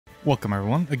Welcome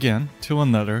everyone again to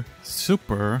another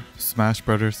Super Smash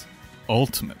Bros.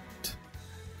 Ultimate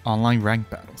online rank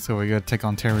battle. So we're gonna take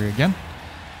on Terry again,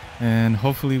 and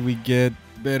hopefully we get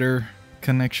better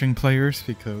connection players,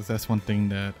 because that's one thing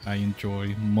that I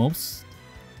enjoy most.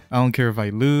 I don't care if I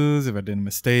lose, if I did a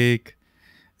mistake.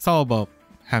 It's all about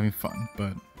having fun.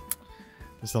 But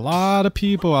there's a lot of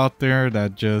people out there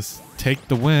that just take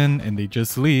the win and they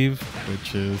just leave,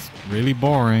 which is really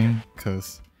boring,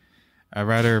 because I'd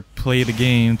rather play the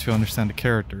game to understand the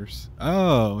characters.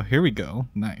 Oh, here we go.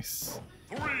 Nice.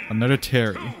 Another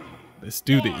Terry. Let's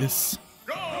do this.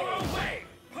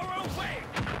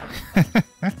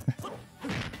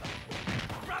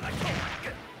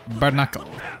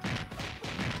 Barnacle.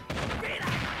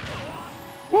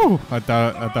 Woo! I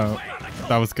thought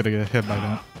I was gonna get hit by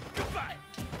that.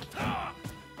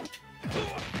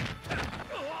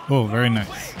 Oh, very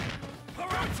nice.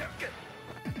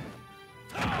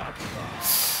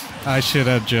 I should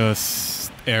have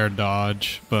just air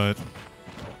dodge, but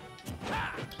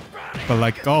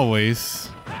like always,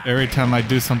 every time I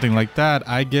do something like that,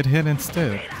 I get hit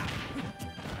instead.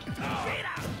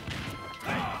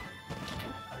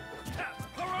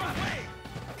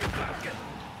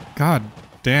 God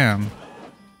damn.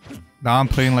 Now I'm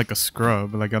playing like a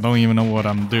scrub, like I don't even know what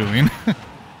I'm doing.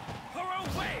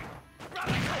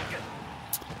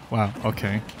 Wow,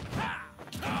 okay.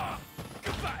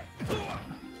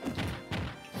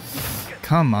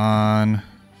 Come on.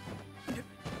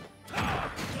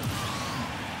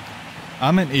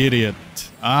 I'm an idiot.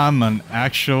 I'm an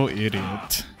actual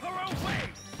idiot.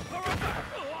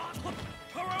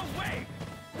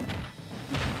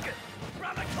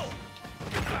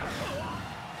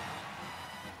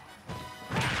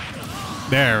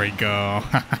 There we go.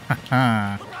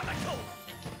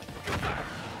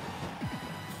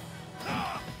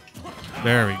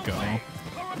 There we go.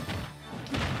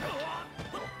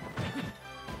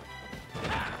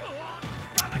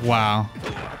 Wow.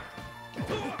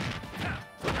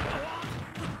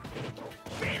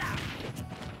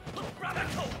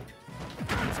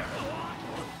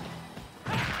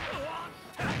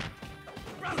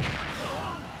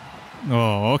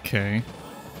 Oh, okay.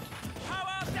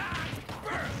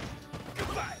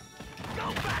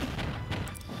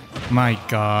 My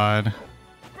God.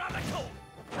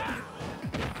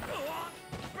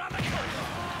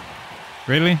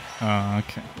 Really? Oh,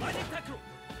 okay.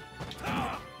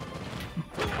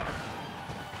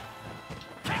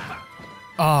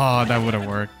 Oh, that would have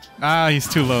worked. Ah, he's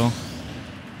too low.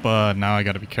 But now I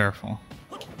gotta be careful.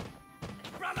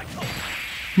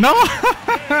 No!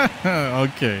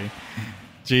 Okay.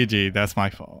 GG, that's my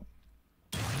fault.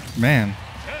 Man,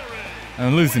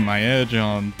 I'm losing my edge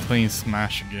on playing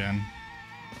Smash again.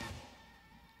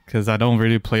 Because I don't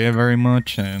really play it very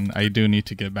much, and I do need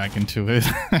to get back into it.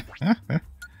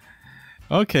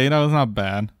 Okay, that was not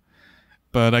bad.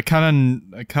 But I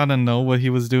kind of know what he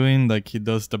was doing. Like, he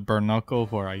does the burn knuckle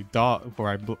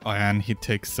and he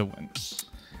takes the win.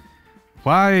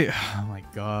 Why? Oh my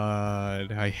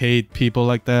God, I hate people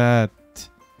like that.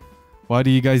 Why do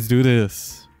you guys do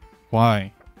this?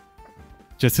 Why?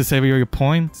 Just to save your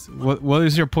points? What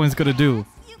is your points gonna do?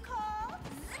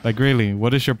 Like, really,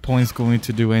 what is your points going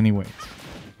to do anyway?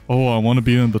 Oh, I want to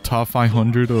be in the top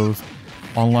 500 of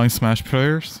online Smash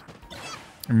players?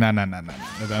 Nah,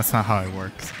 that's not how it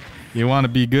works. You want to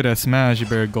be good at Smash, you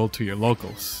better go to your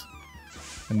locals.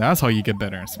 And that's how you get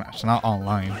better in Smash, not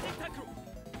online.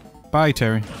 Bye,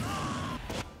 Terry.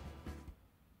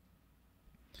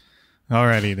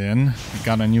 Alrighty then, we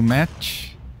got a new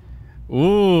match.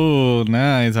 Ooh,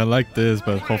 nice, I like this,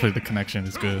 but hopefully the connection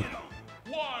is good.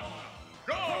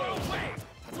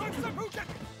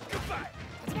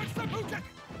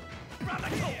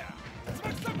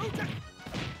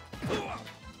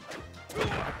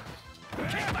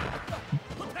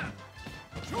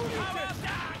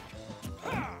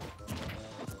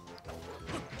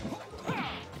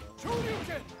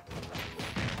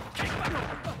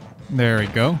 There we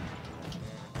go.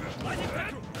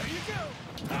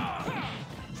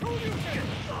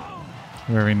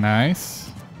 Very nice.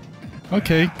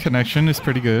 Okay, connection is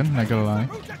pretty good, not gonna lie.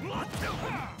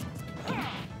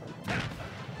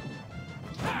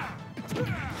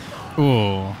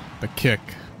 Ooh, the kick.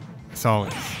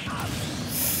 Solid.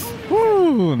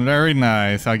 Woo, very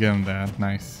nice. I'll give him that.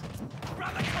 Nice.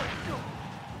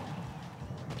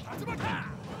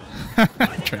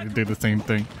 Trying to do the same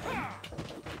thing.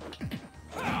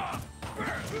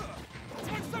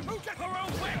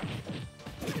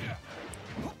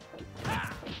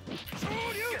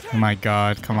 Oh my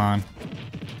God, come on.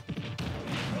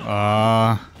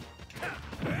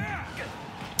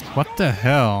 What the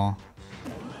hell?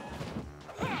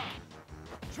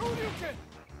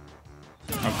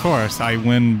 Of course, I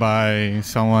win by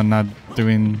someone not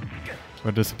doing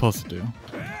what they're supposed to do.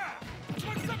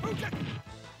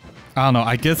 I don't know,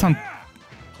 I guess I'm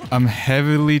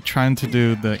heavily trying to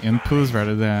do the inputs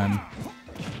rather than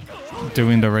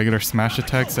doing the regular smash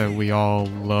attacks that we all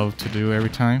love to do every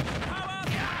time.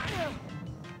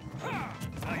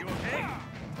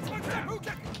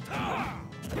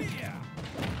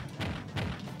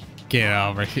 Get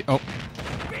over here. Oh.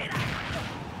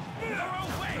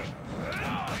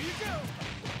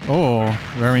 Oh,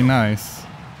 very nice.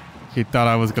 He thought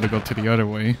I was gonna go to the other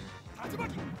way.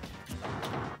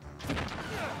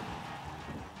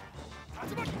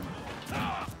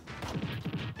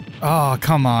 Oh,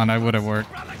 come on, I would have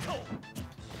worked.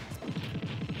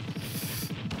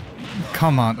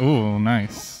 Come on. Ooh,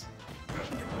 nice.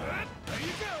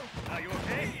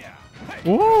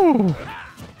 Ooh.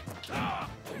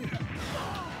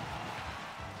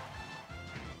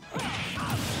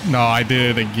 No, I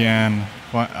did it again.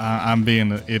 What? I'm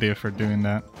being an idiot for doing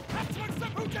that.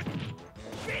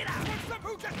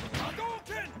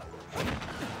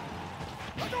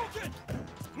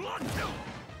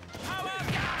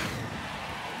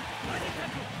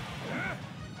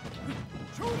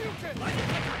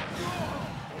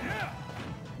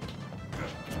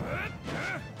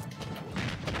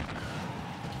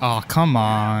 Oh, come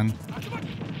on.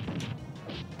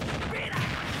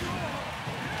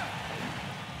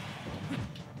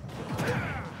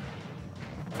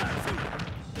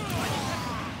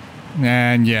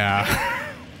 And yeah,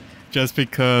 just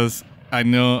because I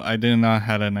know I did not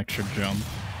have an extra jump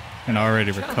and I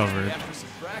already recovered.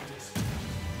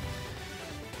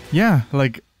 Yeah,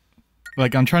 like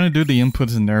I'm trying to do the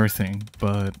inputs and everything,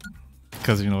 but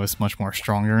because, you know, it's much more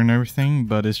stronger and everything,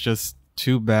 but it's just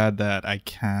too bad that I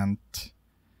can't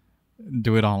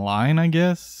do it online, I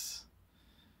guess.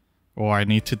 Or I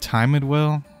need to time it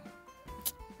well.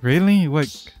 Really? What?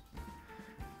 Is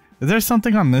there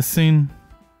something I'm missing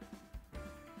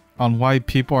on why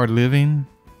people are living?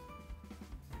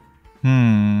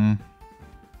 There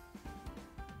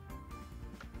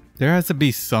has to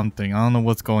be something. I don't know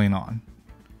what's going on.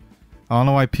 I don't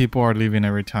know why people are leaving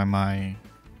every time I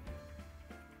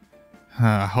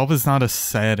hope it's not a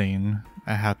setting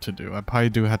I had to do. I probably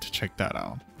do have to check that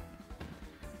out.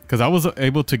 Because I was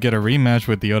able to get a rematch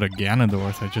with the other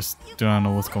Ganondorf. I just do not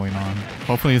know what's going on.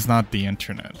 Hopefully it's not the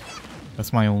internet.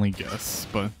 That's my only guess,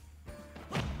 but...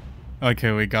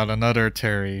 Okay, we got another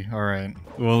Terry. Alright.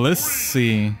 Well, let's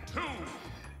see.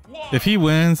 If he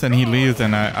wins and he leaves,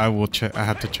 then I will check. I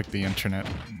have to check the internet.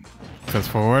 Because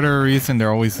for whatever reason,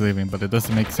 they're always leaving. But it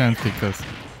doesn't make sense because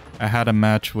I had a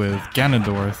match with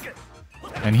Ganondorf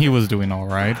and he was doing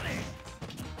alright.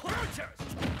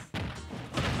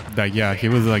 That, yeah, he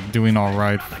was like doing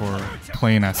alright for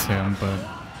playing as him, but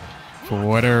for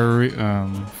whatever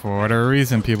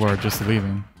reason, people are just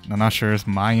leaving. I'm not sure it's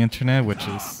my internet, which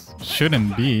is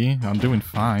shouldn't be. I'm doing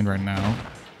fine right now.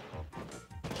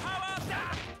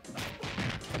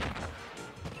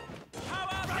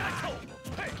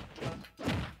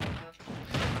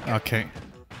 Okay.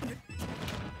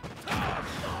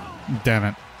 Damn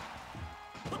it.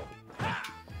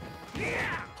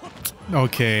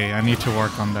 Okay, I need to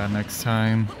work on that next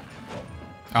time.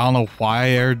 I don't know why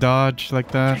I air dodge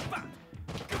like that.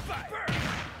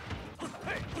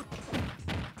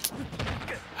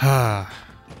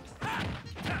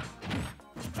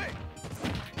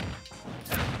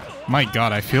 My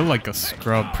god, I feel like a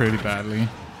scrub pretty badly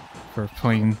for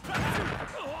playing.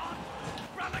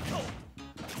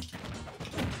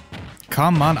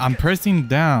 Come on, I'm pressing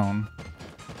down.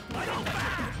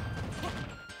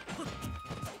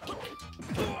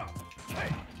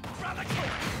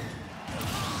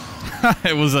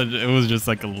 it was just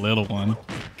like a little one.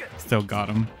 Still got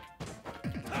him.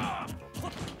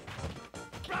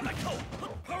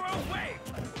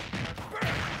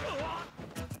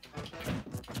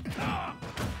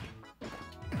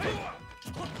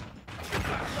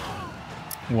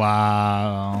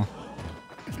 Wow.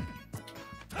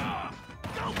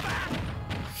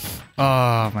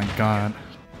 Oh my god.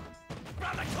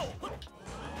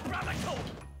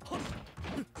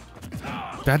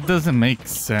 That doesn't make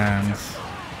sense.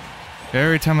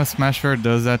 Every time a Smasher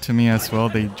does that to me as well,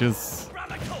 they just...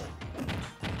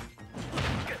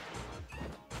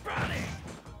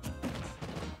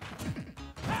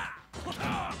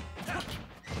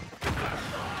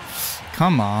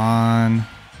 Come on.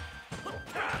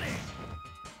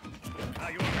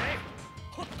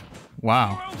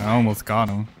 Wow, I almost got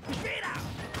him.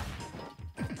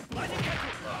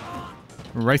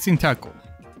 Rising tackle.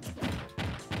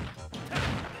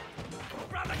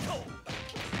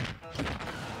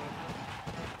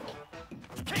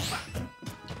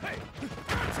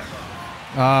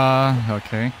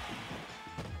 Okay.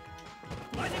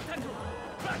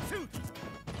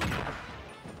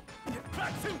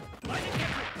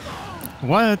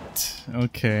 What?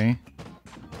 Okay.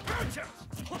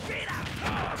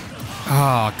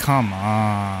 Oh, come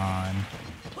on.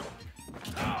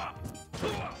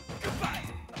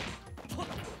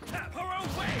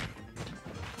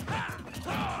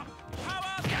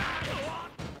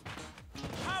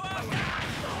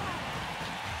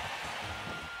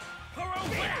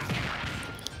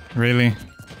 Really?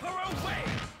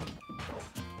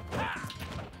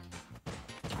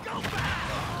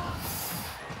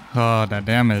 Oh, that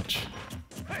damage.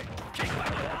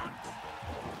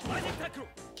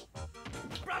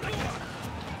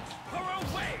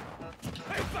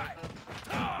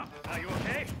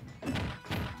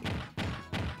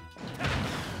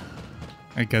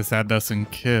 I guess that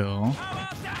doesn't kill.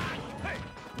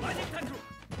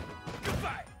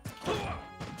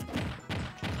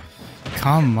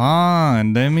 Come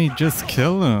on, let me just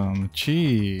kill him.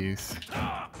 Jeez.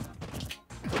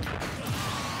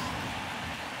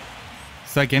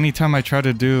 It's like anytime I try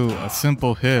to do a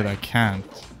simple hit, I can't.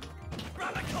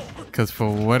 Because for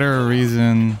whatever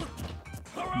reason,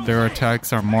 their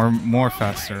attacks are more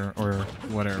faster or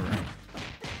whatever.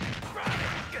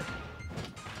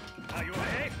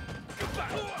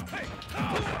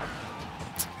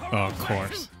 Oh, of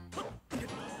course.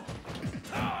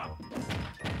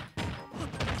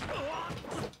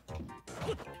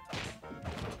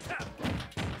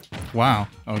 Wow.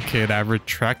 Okay, that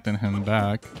retracted him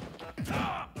back.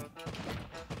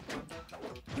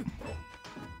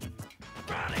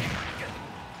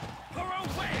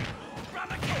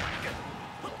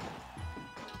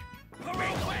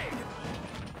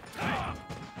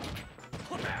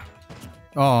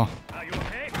 Oh.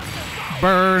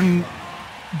 Burn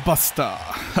Buster.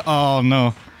 Oh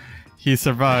no. He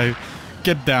survived.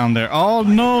 Get down there. Oh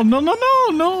no, no, no, no,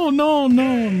 no, no,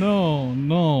 no, no,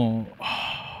 no.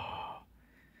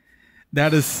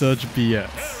 That is such BS.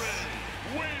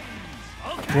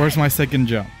 Where's my second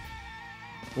jump?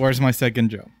 Where's my second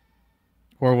jump?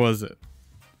 Where was it?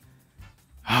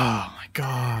 Oh my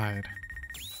god.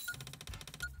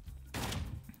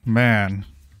 Man.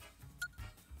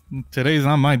 Today's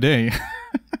not my day.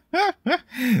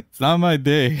 It's not my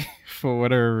day for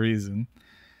whatever reason.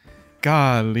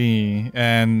 Golly.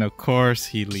 And of course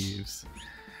he leaves.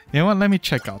 You know what? Let me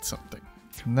check out something.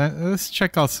 Let's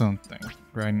check out something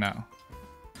right now.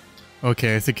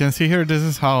 Okay, as you can see here, this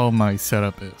is how my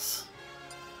setup is.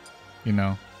 You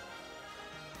know.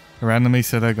 Randomly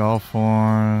select all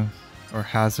forms or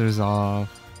hazards off.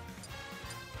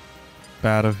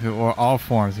 Battlefield or all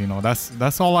forms, you know.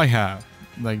 That's all I have.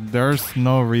 Like, there's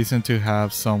no reason to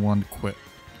have someone quit.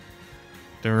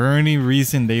 The only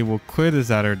reason they will quit is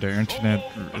that their internet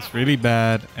is really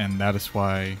bad, and that is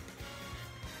why,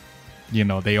 you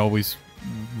know, they always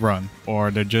run. Or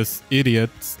they're just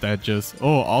idiots that just,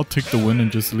 oh, I'll take the win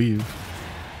and just leave.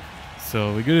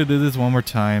 So we're gonna do this one more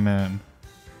time, and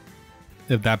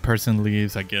if that person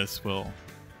leaves, I guess we'll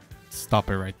stop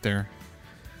it right there.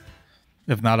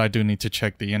 If not, I do need to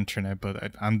check the internet,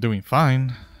 but I'm doing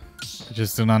fine. I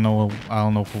just do not know. I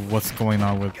don't know what's going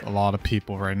on with a lot of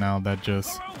people right now that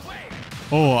just,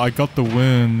 oh, I got the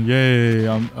win, yay!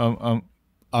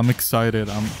 I'm excited.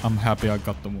 I'm happy I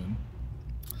got the win.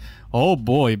 Oh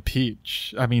boy,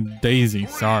 Peach. I mean Daisy.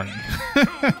 Sorry.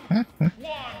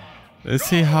 Let's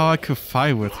see how I could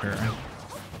fight with her.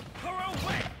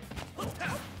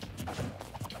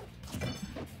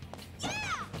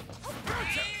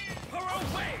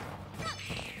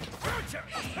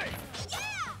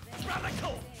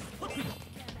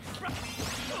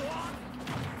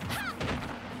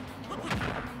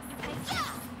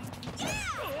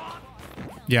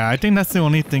 Yeah, I think that's the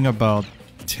only thing about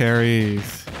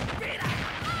Terry's,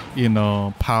 you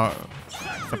know, power.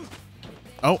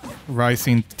 Oh,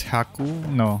 rising tackle?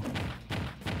 No.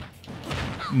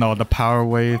 No, the power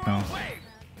wave? No.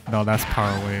 No, that's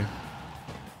power wave.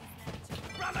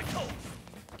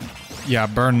 Yeah,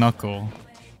 burn knuckle.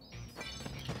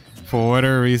 For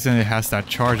whatever reason, it has that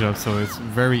charge up, so it's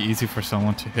very easy for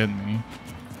someone to hit me.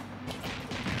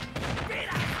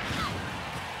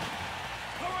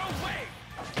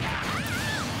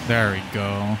 There we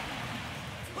go.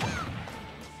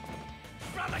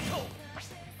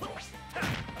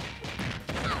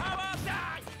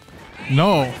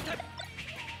 No!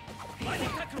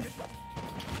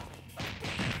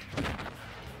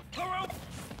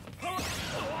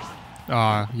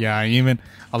 Yeah, even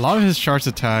a lot of his charge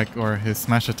attack or his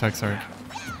smash attacks are,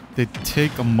 they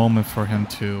take a moment for him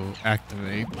to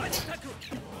activate.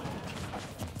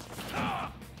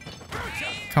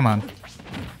 Come on.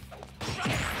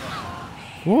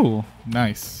 Ooh,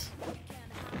 nice.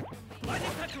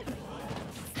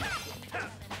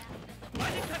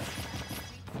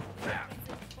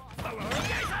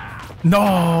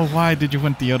 No, why did you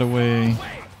went the other way?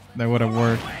 That would have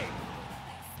worked.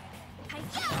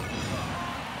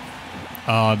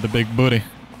 Ah, the big booty.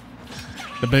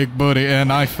 The big booty,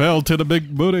 and I fell to the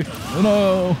big booty.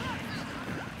 Oh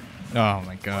no! Oh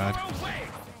my god.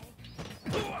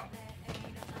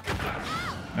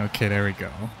 Okay, there we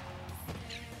go.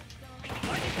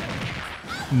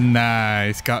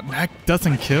 Nice. Got that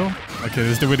doesn't kill. Okay,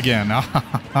 let's do it again.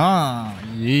 Ah,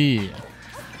 yeah.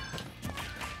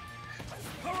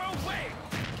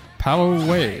 Power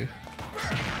wave.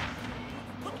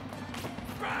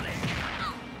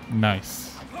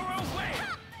 Nice.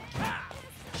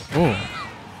 Oh.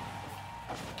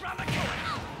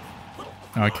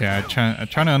 Okay, I'm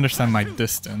trying to understand my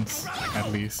distance at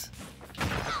least.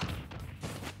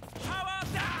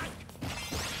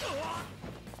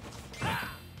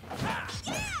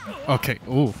 Okay.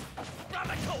 Ooh.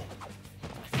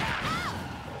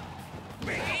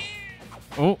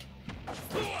 Oh.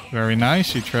 Very nice.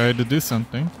 She tried to do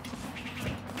something.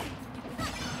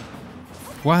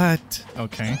 What?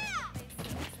 Okay.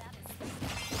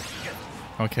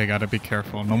 Okay, gotta be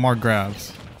careful. No more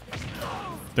grabs.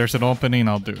 There's an opening,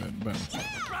 I'll do it, but...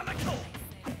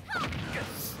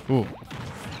 Ooh.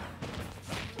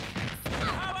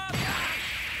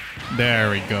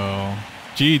 There we go.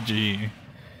 GG.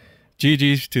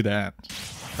 GG's to that.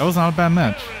 That was not a bad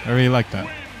match. I really like that.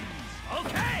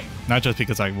 Not just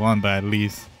because I won, but at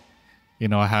least, you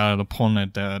know, I had an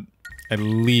opponent that at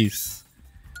least,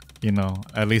 you know,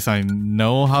 at least I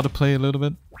know how to play a little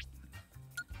bit.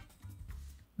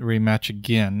 Rematch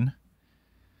again.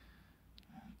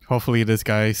 Hopefully this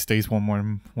guy stays one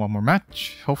more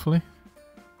match. Hopefully.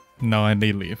 No, and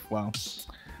they leave. Wow.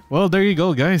 Well, there you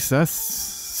go, guys. That's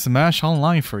Smash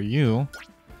Online for you.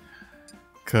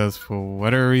 Because for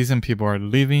whatever reason, people are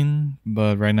leaving.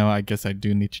 But right now, I guess I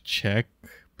do need to check.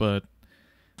 But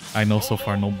I know so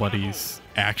far nobody's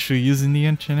actually using the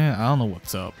internet. I don't know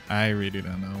what's up. I really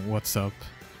don't know what's up.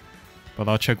 But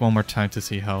I'll check one more time to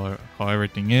see how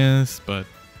everything is. But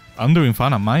I'm doing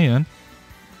fine on my end.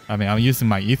 I mean, I'm using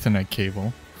my Ethernet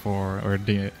cable or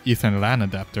the Ethernet LAN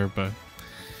adapter, but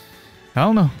I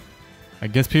don't know. I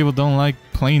guess people don't like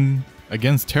playing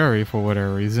against Terry for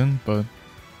whatever reason, but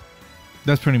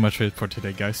that's pretty much it for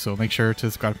today, guys. So make sure to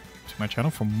subscribe to my channel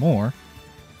for more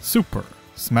Super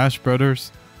Smash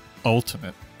Bros.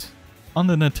 Ultimate on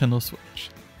the Nintendo Switch.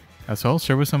 As well,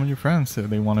 share with some of your friends if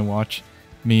they want to watch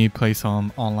me play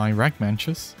some online rank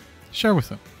matches. Share with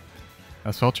them.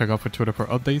 As well, check out for Twitter for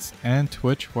updates and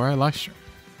Twitch where I live stream.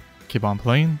 Keep on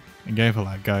playing and game for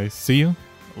life, guys. See you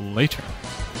later.